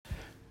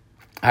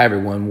Hi,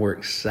 everyone. We're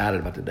excited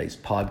about today's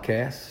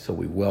podcast. So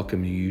we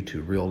welcome you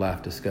to Real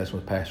Life Discussion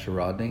with Pastor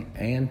Rodney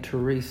and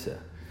Teresa.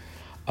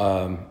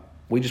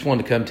 We just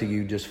wanted to come to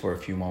you just for a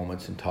few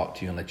moments and talk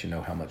to you and let you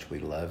know how much we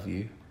love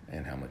you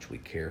and how much we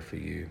care for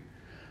you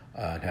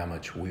and how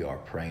much we are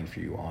praying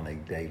for you on a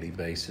daily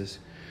basis.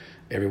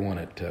 Everyone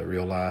at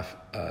Real Life,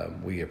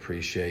 we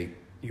appreciate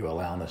you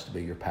allowing us to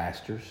be your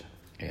pastors,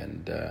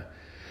 and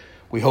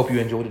we hope you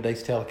enjoy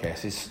today's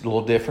telecast. It's a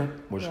little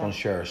different. We're just going to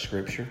share our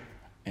scripture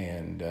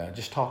and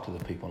just talk to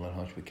the people and let them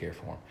know how much we care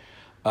for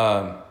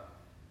them.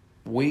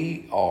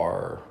 We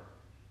are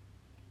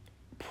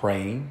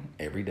praying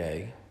every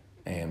day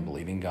and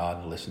believing God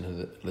and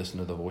listen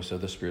to the voice of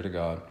the Spirit of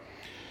God,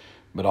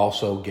 but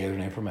also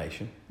gathering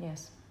information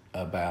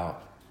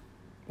about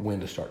when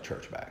to start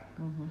church back.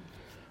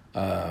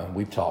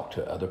 We've talked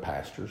to other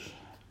pastors,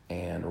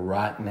 and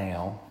right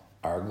now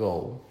our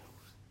goal,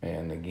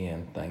 and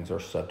again things are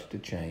subject to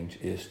change,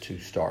 is to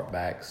start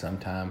back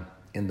sometime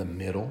in the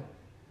middle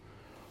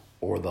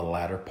or the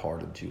latter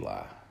part of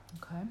July.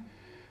 Okay.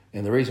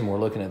 And the reason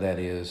we're looking at that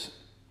is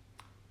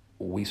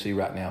we see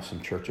right now some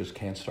churches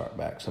can start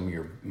back. Some of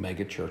your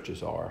mega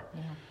churches are.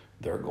 Yeah.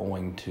 They're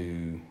going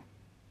to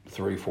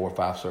 3, 4,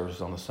 5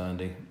 services on a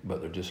Sunday,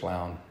 but they're just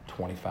allowing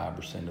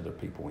 25% of their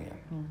people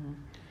in.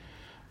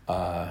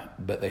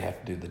 But they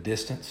have to do the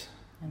distance.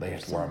 And they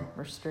have to wear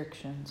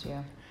restrictions,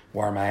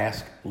 wear a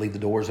mask, leave the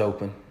doors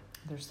open.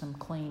 There's some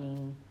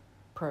cleaning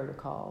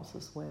protocols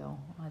as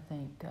well, I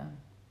think.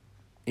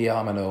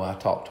 I know I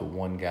talked to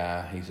one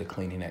guy. He's a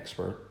cleaning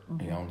expert.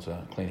 He owns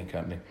a cleaning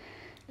company.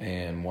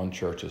 And one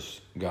church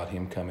has got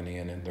him coming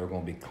in, and they're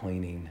going to be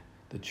cleaning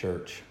the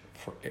church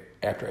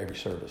after every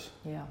service.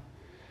 Yeah.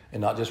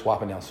 And not just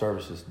wiping down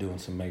services, doing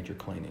some major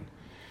cleaning.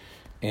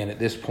 And at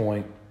this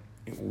point,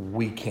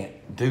 we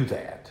can't do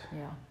that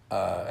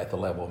at the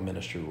level of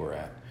ministry we're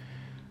at.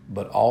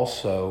 But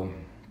also,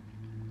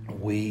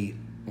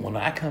 when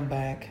I come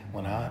back,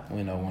 when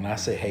I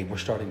say, hey, we're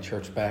starting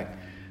church back,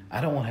 I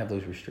don't want to have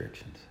those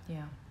restrictions.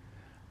 Yeah.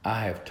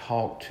 I have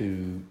talked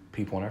to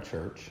people in our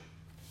church,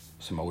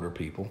 some older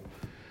people.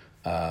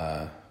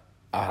 I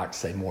like to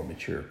say more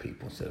mature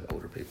people instead of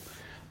older people.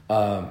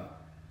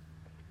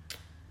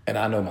 And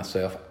I know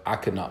myself, I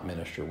could not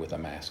minister with a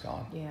mask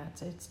on. Yeah,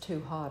 it's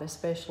too hot,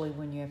 especially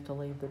when you have to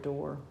leave the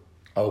door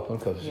open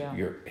because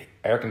your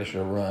air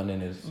conditioner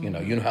running is, you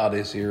know how it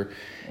is here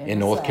in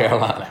North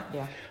Carolina.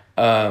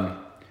 Yeah.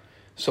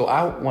 So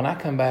when I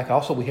come back,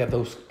 also we have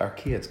our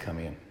kids come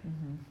in.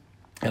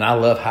 And I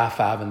love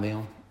high-fiving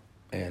them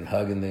and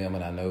hugging them,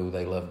 and I know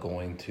they love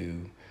going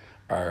to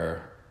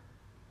our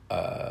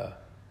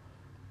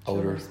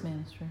children's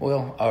ministry.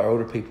 Well, our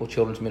older people,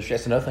 children's ministry.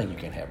 That's another thing you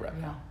can't have right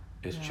now.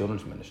 Is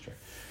children's ministry.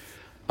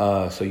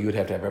 So you would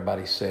have to have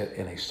everybody sit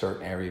in a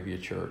certain area of your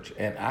church,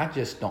 and I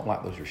just don't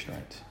like those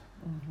restraints.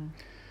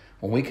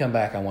 When we come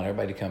back, I want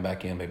everybody to come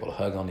back in, be able to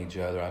hug on each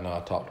other. I know I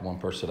talked to one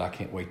person that I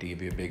can't wait to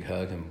give you a big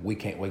hug, and we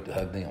can't wait to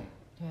hug them.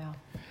 Yeah.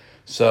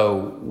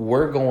 So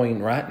we're going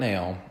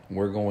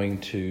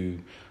to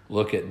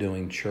look at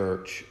doing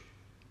church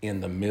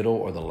in the middle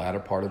or the latter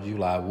part of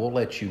July. We'll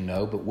let you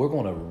know, but we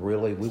want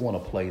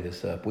to play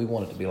this up. We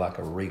want it to be like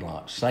a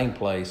relaunch. Same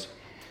place,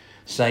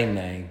 same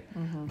name,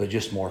 but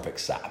just more of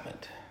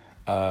excitement.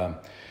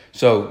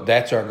 So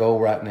that's our goal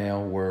right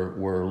now.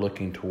 We're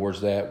looking towards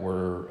that.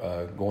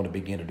 We're going to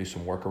begin to do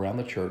some work around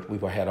the church.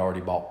 We've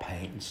already bought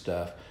paint and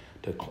stuff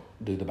to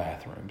do the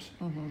bathrooms.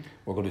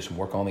 We're going to do some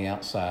work on the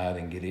outside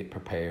and get it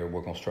prepared.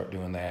 We're going to start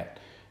doing that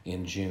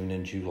in June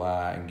and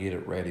July and get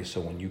it ready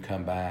so when you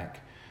come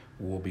back,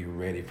 we'll be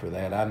ready for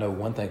that. I know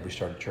one thing, we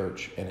started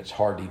church, and it's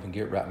hard to even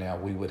get right now.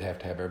 We would have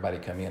to have everybody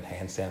come in,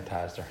 hand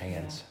sanitize their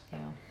hands.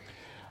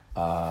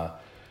 And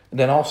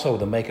then also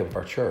the makeup of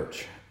our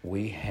church.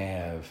 We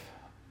have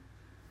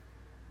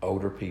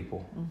older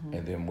people,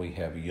 and then we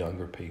have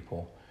younger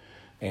people,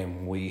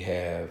 and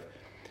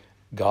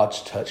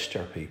God's touched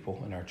our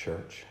people in our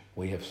church.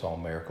 We have saw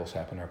miracles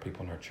happen to our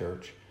people in our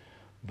church,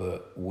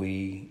 but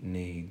we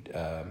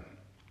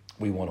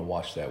want to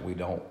watch that. We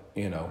don't,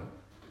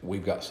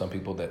 we've got some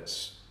people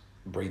that's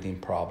breathing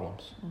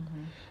problems.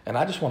 And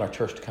I just want our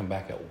church to come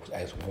back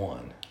as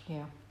one.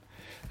 Yeah.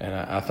 And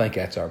I think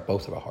that's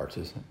both of our hearts,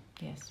 isn't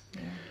it? Yes.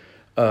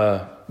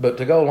 Yeah. But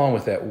to go along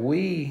with that,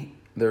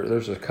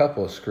 there's a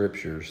couple of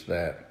scriptures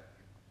that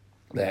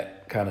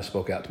kind of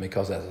spoke out to me,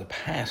 because as a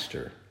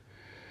pastor,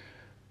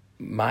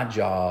 my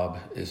job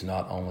is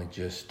not only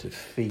just to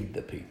feed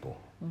the people.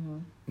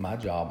 My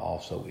job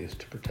also is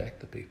to protect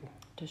the people.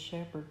 To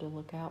shepherd, to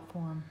look out for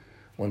them.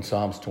 When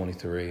Psalms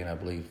 23, and I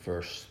believe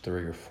verse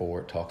 3 or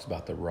 4, it talks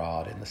about the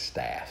rod and the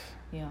staff.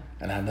 Yeah.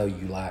 And I know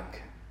you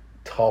like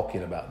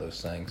talking about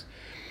those things,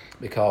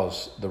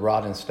 because the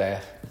rod and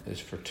staff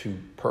is for two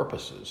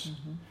purposes.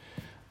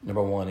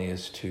 Number one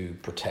is to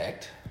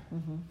protect,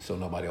 so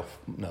nobody will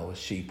know a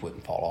sheep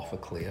wouldn't fall off a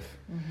cliff.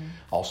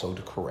 Also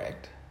to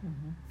correct.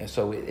 And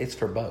so it's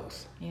for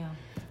both. Yeah.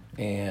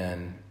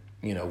 And,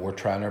 we're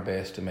trying our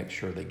best to make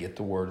sure they get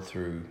the word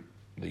through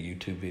the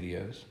YouTube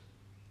videos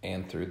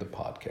and through the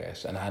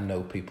podcast. And I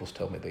know people's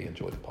told me they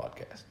enjoy the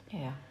podcast.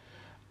 Yeah.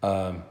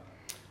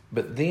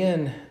 But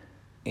then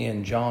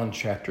in John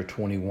chapter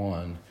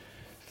 21,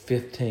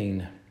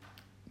 15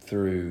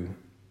 through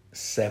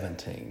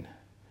 17,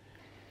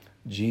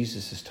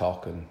 Jesus is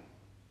talking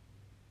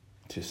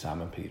to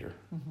Simon Peter,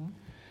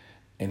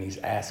 and he's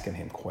asking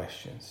him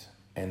questions.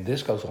 And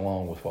this goes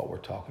along with what we're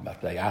talking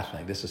about today. I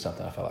think this is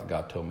something I felt like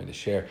God told me to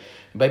share.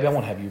 And baby, I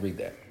want to have you read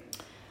that.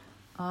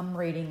 I'm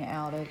reading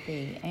out of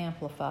the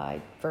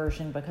Amplified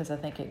version because I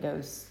think it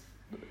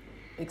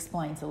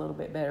explains a little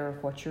bit better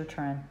of what you're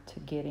trying to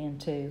get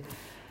into.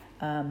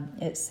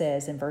 It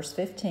says in verse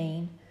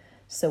 15,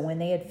 "So when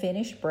they had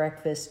finished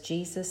breakfast,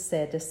 Jesus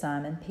said to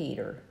Simon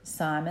Peter,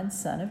 'Simon,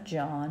 son of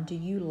John, do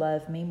you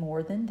love me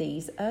more than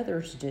these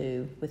others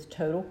do, with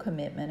total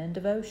commitment and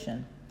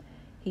devotion?'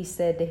 He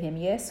said to him,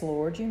 'Yes,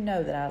 Lord, you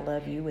know that I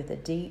love you with a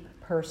deep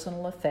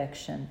personal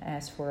affection,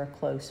 as for a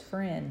close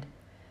friend.'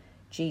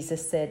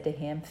 Jesus said to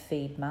him,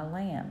 'Feed my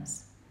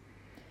lambs.'"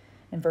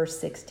 In verse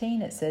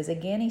 16 it says,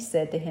 "Again he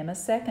said to him a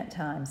second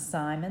time,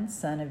 'Simon,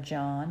 son of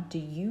John, do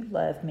you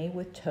love me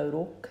with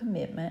total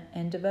commitment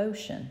and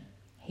devotion?'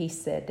 He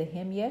said to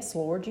him, 'Yes,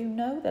 Lord, you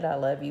know that I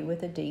love you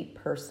with a deep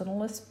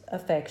personal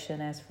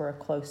affection, as for a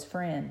close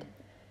friend.'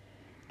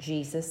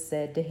 Jesus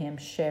said to him,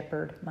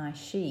 'Shepherd my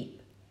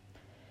sheep.'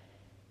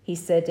 He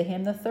said to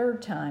him the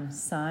third time,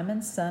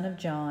 'Simon, son of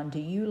John, do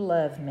you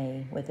love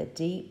me with a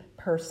deep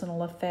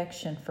personal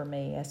affection for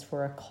me, as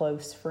for a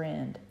close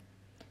friend?'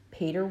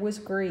 Peter was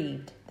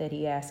grieved that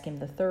he asked him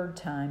the third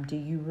time, 'Do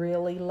you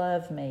really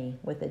love me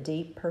with a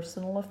deep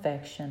personal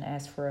affection,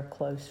 as for a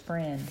close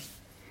friend?'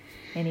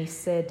 And he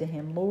said to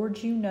him,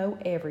 'Lord, you know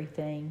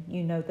everything.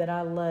 You know that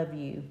I love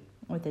you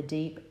with a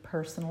deep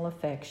personal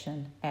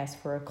affection, as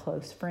for a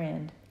close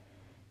friend.'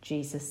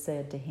 Jesus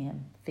said to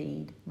him,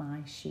 'Feed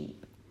my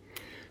sheep.'"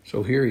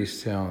 So here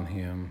he's telling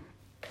him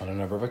on a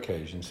number of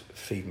occasions,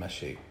 feed my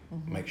sheep.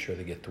 Make sure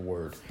they get the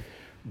word.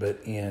 But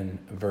in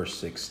verse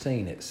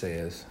 16 it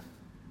says,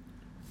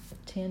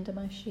 Tend to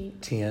my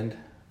sheep.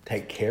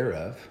 Take care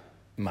of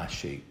my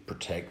sheep.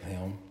 Protect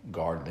them,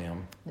 guard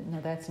them.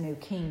 No, that's New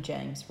King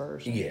James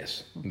Version.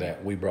 Yes,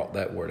 that we brought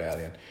that word out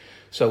in.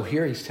 So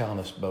here he's telling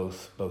us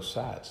both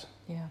sides.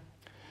 Yeah.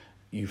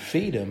 You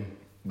feed them,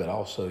 but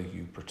also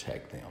you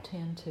protect them.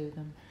 Tend to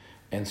them.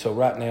 And so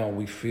right now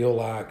we feel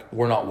like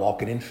we're not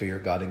walking in fear.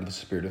 God didn't give us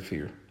a spirit of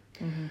fear.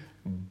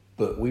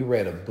 But we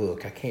read a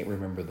book. I can't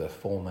remember the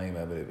full name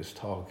of it. It was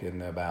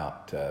talking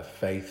about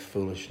faith,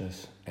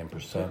 foolishness, and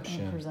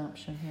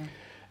presumption. Yeah.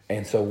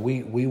 And so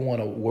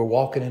we're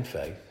walking in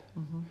faith,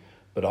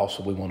 but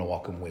also we want to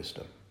walk in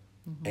wisdom.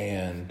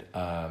 And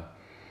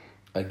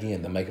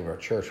again, the make of our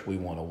church, we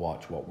want to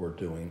watch what we're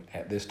doing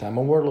at this time.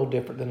 And we're a little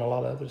different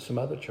than some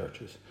other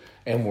churches.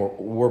 And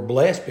we're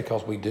blessed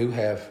because we do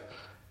have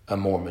a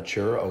more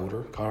mature,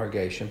 older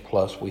congregation,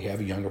 plus we have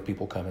younger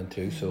people coming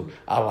too. So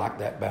I like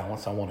that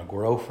balance. I want to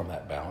grow from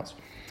that balance.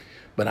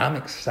 But I'm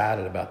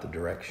excited about the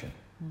direction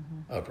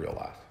of Real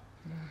Life.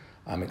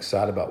 I'm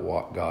excited about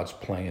what God's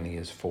plan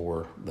is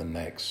for the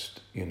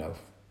next,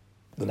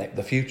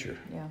 the future.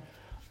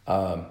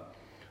 Yeah.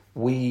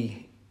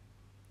 We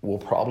will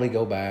probably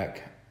go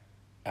back.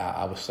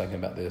 I was thinking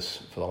about this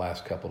for the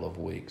last couple of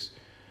weeks.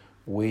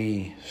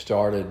 We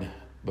started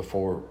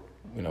before,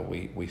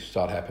 we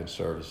started having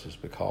services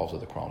because of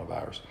the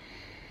coronavirus.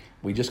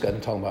 We just got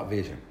into talking about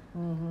vision.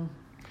 And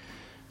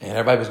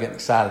everybody was getting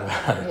excited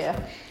about it.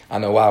 Yeah. I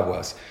know I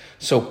was.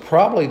 So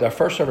probably the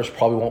first service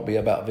probably won't be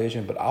about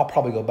vision, but I'll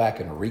probably go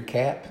back and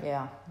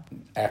recap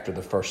after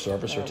the first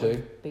service or two.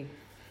 Would be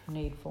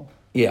needful.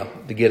 Yeah,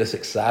 to get us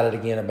excited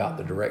again about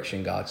the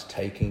direction God's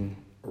taking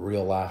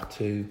Real Life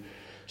to.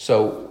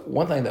 So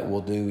one thing that we'll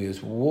do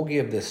is we'll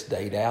give this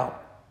date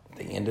out at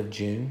the end of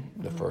June,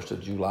 the 1st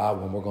of July,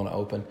 when we're going to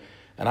open.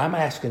 And I'm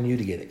asking you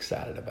to get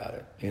excited about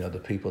it, the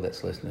people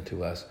that's listening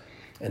to us.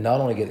 And not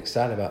only get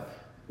excited about,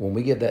 when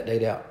we get that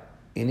date out,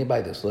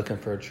 anybody that's looking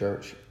for a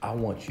church, I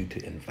want you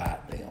to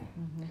invite them.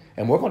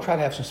 And we're going to try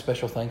to have some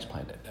special things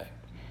planned that day.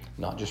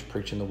 Not just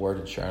preaching the word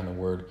and sharing the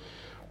word.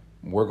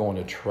 We're going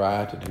to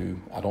try to do,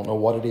 I don't know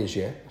what it is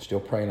yet, still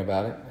praying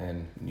about it,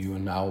 and you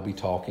and I will be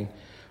talking,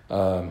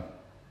 to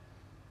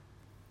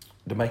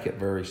make it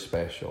very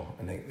special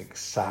and an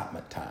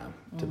excitement time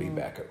to be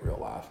back at Real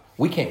Life.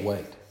 We can't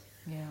wait.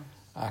 Yeah.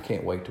 I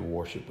can't wait to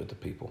worship with the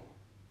people.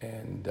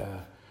 And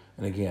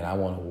again, I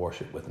want to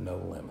worship with no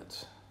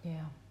limits.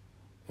 Yeah.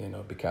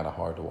 It'd be kind of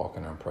hard to walk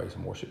in there and praise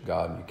and worship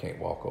God, and you can't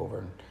walk over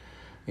and,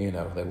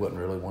 they wouldn't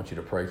really want you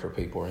to pray for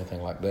people or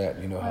anything like that.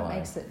 How it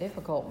makes it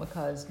difficult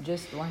because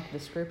just like the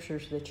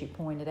scriptures that you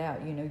pointed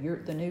out,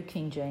 the New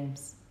King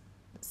James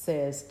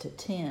says to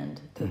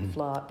tend to the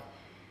flock,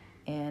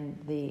 and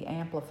the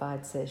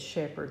Amplified says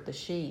shepherd the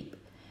sheep.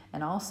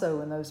 And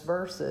also in those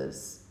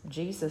verses,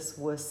 Jesus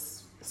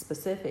was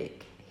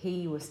specific.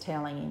 He was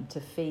telling him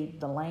to feed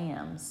the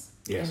lambs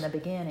in the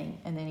beginning,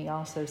 and then he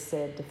also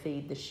said to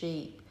feed the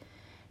sheep.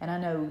 And I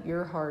know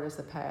your heart as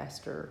a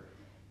pastor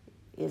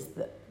is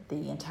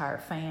the entire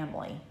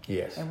family.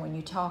 Yes. And when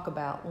you talk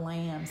about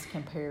lambs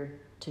compared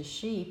to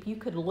sheep, you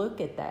could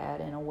look at that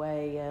in a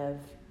way of,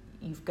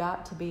 you've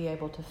got to be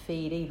able to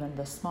feed even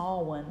the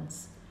small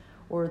ones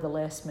or the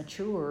less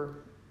mature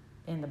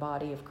in the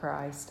body of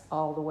Christ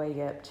all the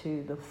way up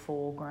to the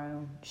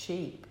full-grown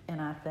sheep.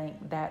 And I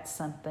think that's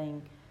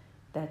something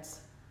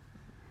that's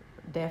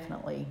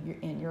definitely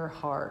in your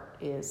heart,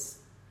 is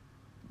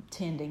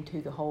tending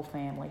to the whole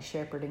family,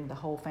 shepherding the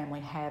whole family,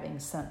 having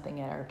something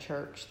at our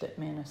church that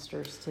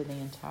ministers to the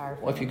entire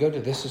family. Well, if you go to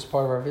this is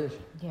part of our vision.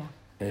 Yeah.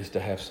 Is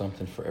to have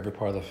something for every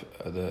part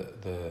of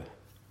the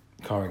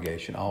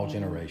congregation, all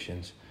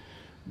generations,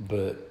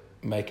 but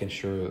making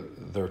sure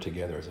they're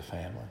together as a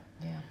family.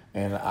 Yeah.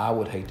 And I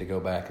would hate to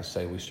go back and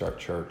say we start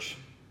church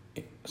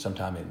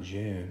sometime in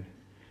June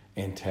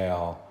and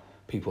tell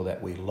people that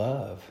we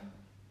love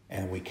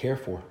and we care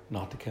for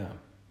not to come.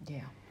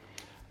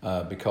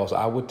 Yeah. Because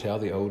I would tell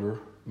the older,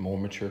 more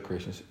mature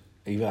Christians,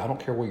 even I don't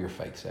care where your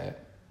faith's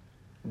at,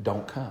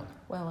 don't come.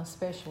 Well,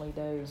 especially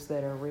those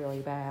that are really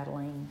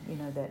battling,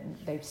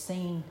 that they've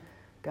seen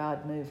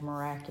God move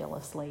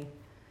miraculously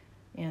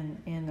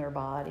in their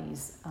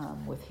bodies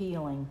with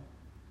healing.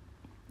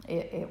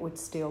 It would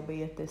still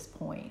be at this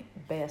point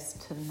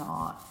best to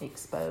not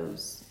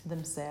expose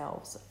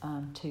themselves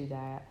to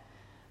that.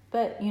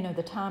 But,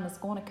 the time is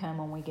going to come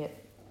when we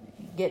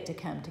get to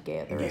come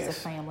together as a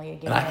family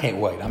again. And I can't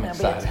wait. I'm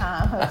excited. It'll be a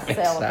time of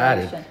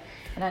celebration. Excited.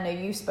 And I know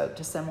you spoke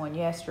to someone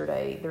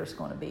yesterday. You're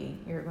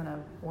going to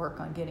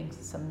work on getting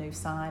some new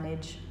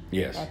signage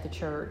at the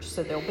church.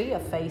 So there'll be a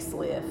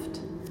facelift,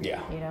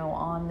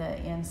 on the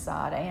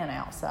inside and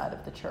outside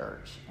of the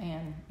church.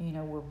 And,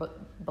 we're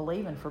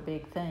believing for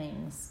big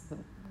things.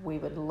 We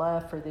would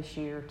love for this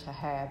year to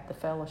have the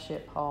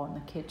fellowship hall and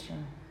the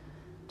kitchen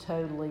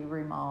totally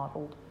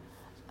remodeled.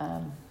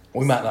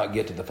 We might not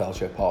get to the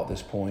fellowship hall at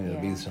this point. It'll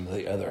be some of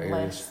the other areas.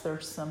 Unless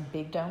there's some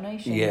big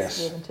donations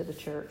given to the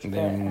church.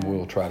 Then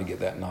we'll try to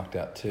get that knocked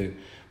out too.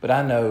 But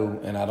I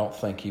know, and I don't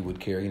think he would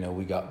care,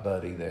 we got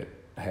Buddy that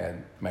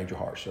had major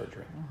heart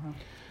surgery. Uh-huh.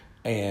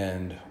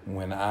 And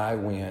when I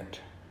went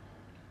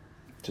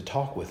to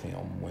talk with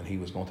him when he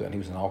was going through it, and he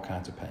was in all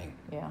kinds of pain.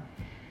 Yeah.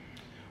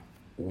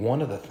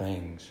 One of the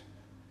things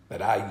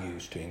that I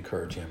used to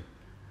encourage him,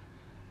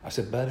 I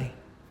said, Buddy,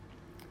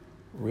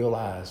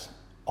 realize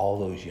all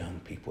those young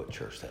people at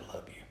church that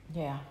love you.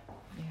 Yeah.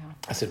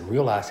 I said,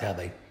 realize how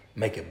they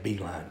make a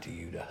beeline to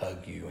you to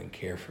hug you and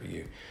care for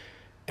you.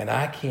 And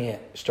I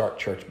can't start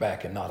church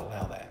back and not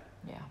allow that.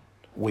 Yeah.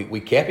 We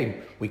kept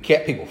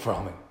people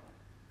from him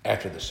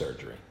after the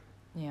surgery.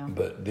 Yeah.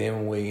 But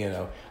then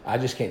I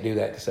just can't do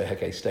that to say,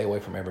 okay, stay away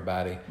from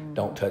everybody. Mm-hmm.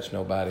 Don't touch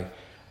nobody.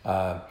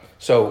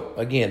 So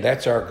again,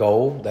 that's our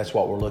goal. That's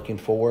what we're looking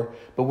for.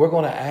 But we're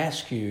going to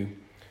ask you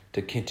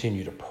to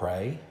continue to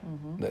pray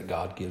that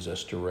God gives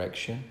us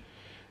direction.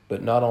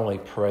 But not only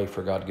pray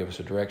for God to give us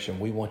a direction,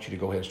 we want you to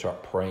go ahead and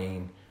start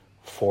praying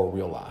for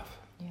real life.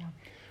 Yeah.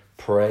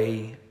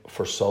 Pray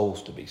for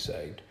souls to be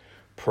saved.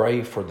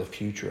 Pray for the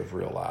future of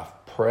real life.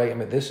 Pray.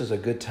 This is a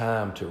good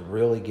time to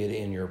really get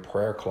in your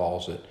prayer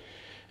closet.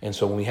 And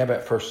so when we have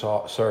that first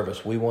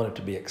service, we want it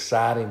to be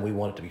exciting. We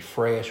want it to be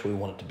fresh. We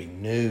want it to be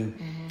new.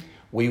 Mm-hmm.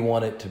 We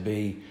want it to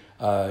be,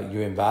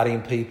 you're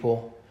inviting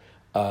people.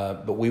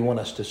 But we want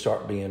us to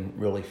start being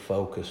really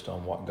focused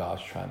on what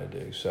God's trying to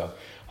do. So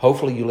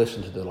hopefully you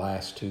listened to the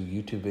last 2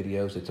 YouTube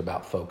videos. It's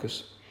about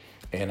focus.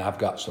 And I've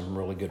got some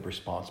really good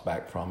response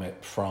back from it,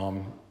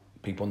 from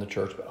people in the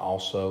church, but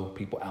also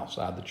people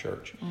outside the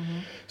church. Mm-hmm.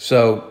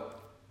 So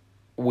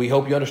we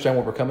hope you understand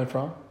where we're coming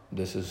from.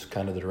 This is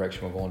kind of the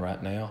direction we're going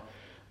right now.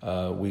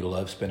 We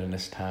love spending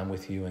this time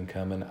with you and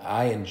coming.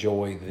 I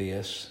enjoy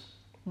this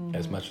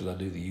as much as I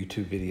do the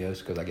YouTube videos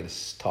because I get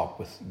to talk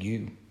with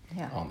you.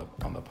 Yeah. On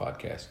the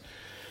podcast.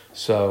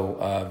 So,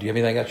 do you have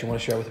anything else you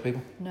want to share with the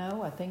people?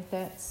 No, I think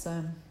that's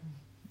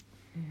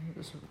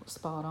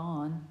spot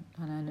on.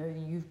 And I know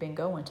you've been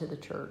going to the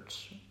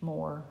church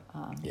more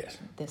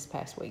this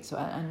past week. So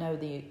I know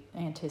the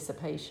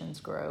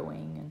anticipation's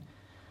growing,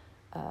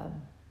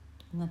 and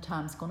the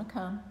time's going to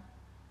come.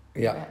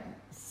 Yeah.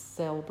 That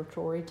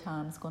celebratory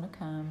time's going to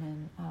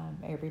come, and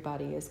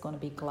everybody is going to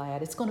be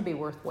glad. It's going to be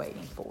worth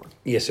waiting for.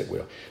 Yes, it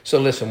will. So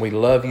listen, we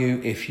love you.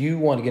 If you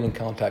want to get in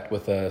contact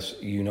with us,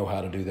 you know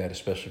how to do that,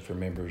 especially for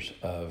members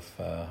of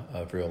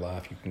Real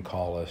Life. You can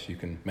call us. You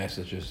can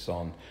message us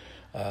on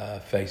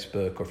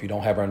Facebook. Or if you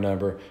don't have our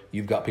number,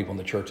 you've got people in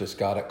the church that's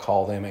got it.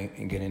 Call them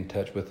and get in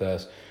touch with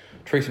us.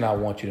 Teresa and I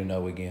want you to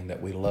know again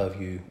that we love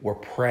you. We're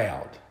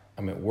proud.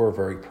 We're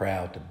very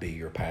proud to be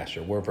your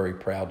pastor. We're very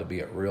proud to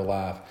be at Real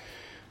Life.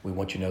 We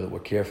want you to know that we're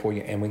care for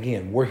you. And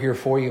again, we're here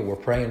for you. We're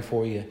praying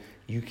for you.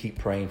 You keep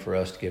praying for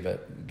us to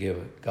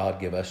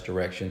give us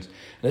directions. And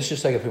let's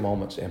just take a few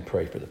moments and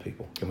pray for the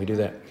people. Can we do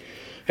that?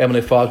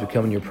 Heavenly Father, we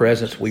come in your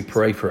presence. We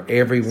pray for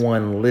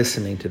everyone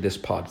listening to this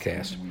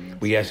podcast.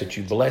 We ask that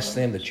you bless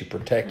them, that you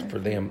protect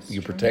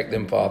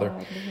them,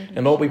 Father.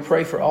 And Lord, we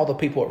pray for all the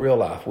people at Real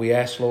Life. We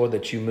ask, Lord,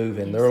 that you move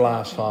in their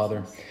lives,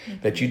 Father,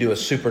 that you do a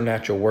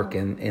supernatural work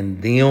in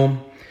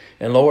them.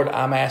 And Lord,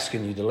 I'm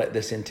asking you to let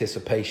this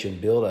anticipation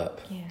build up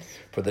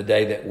for the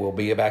day that we'll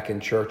be back in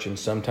church and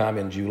sometime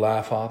in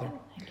July, Father.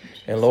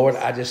 And Lord,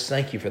 I just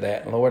thank you for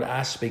that. And Lord,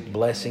 I speak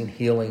blessing,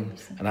 healing,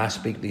 and I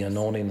speak the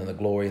anointing and the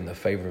glory and the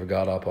favor of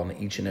God upon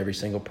each and every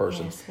single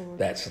person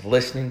that's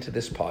listening to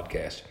this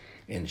podcast.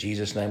 In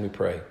Jesus' name we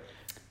pray.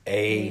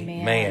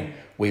 Amen.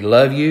 We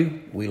love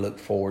you. We look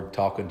forward to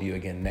talking to you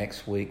again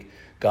next week.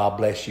 God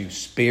bless you,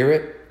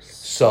 spirit,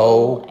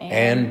 soul,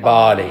 and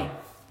body.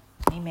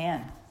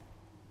 Amen.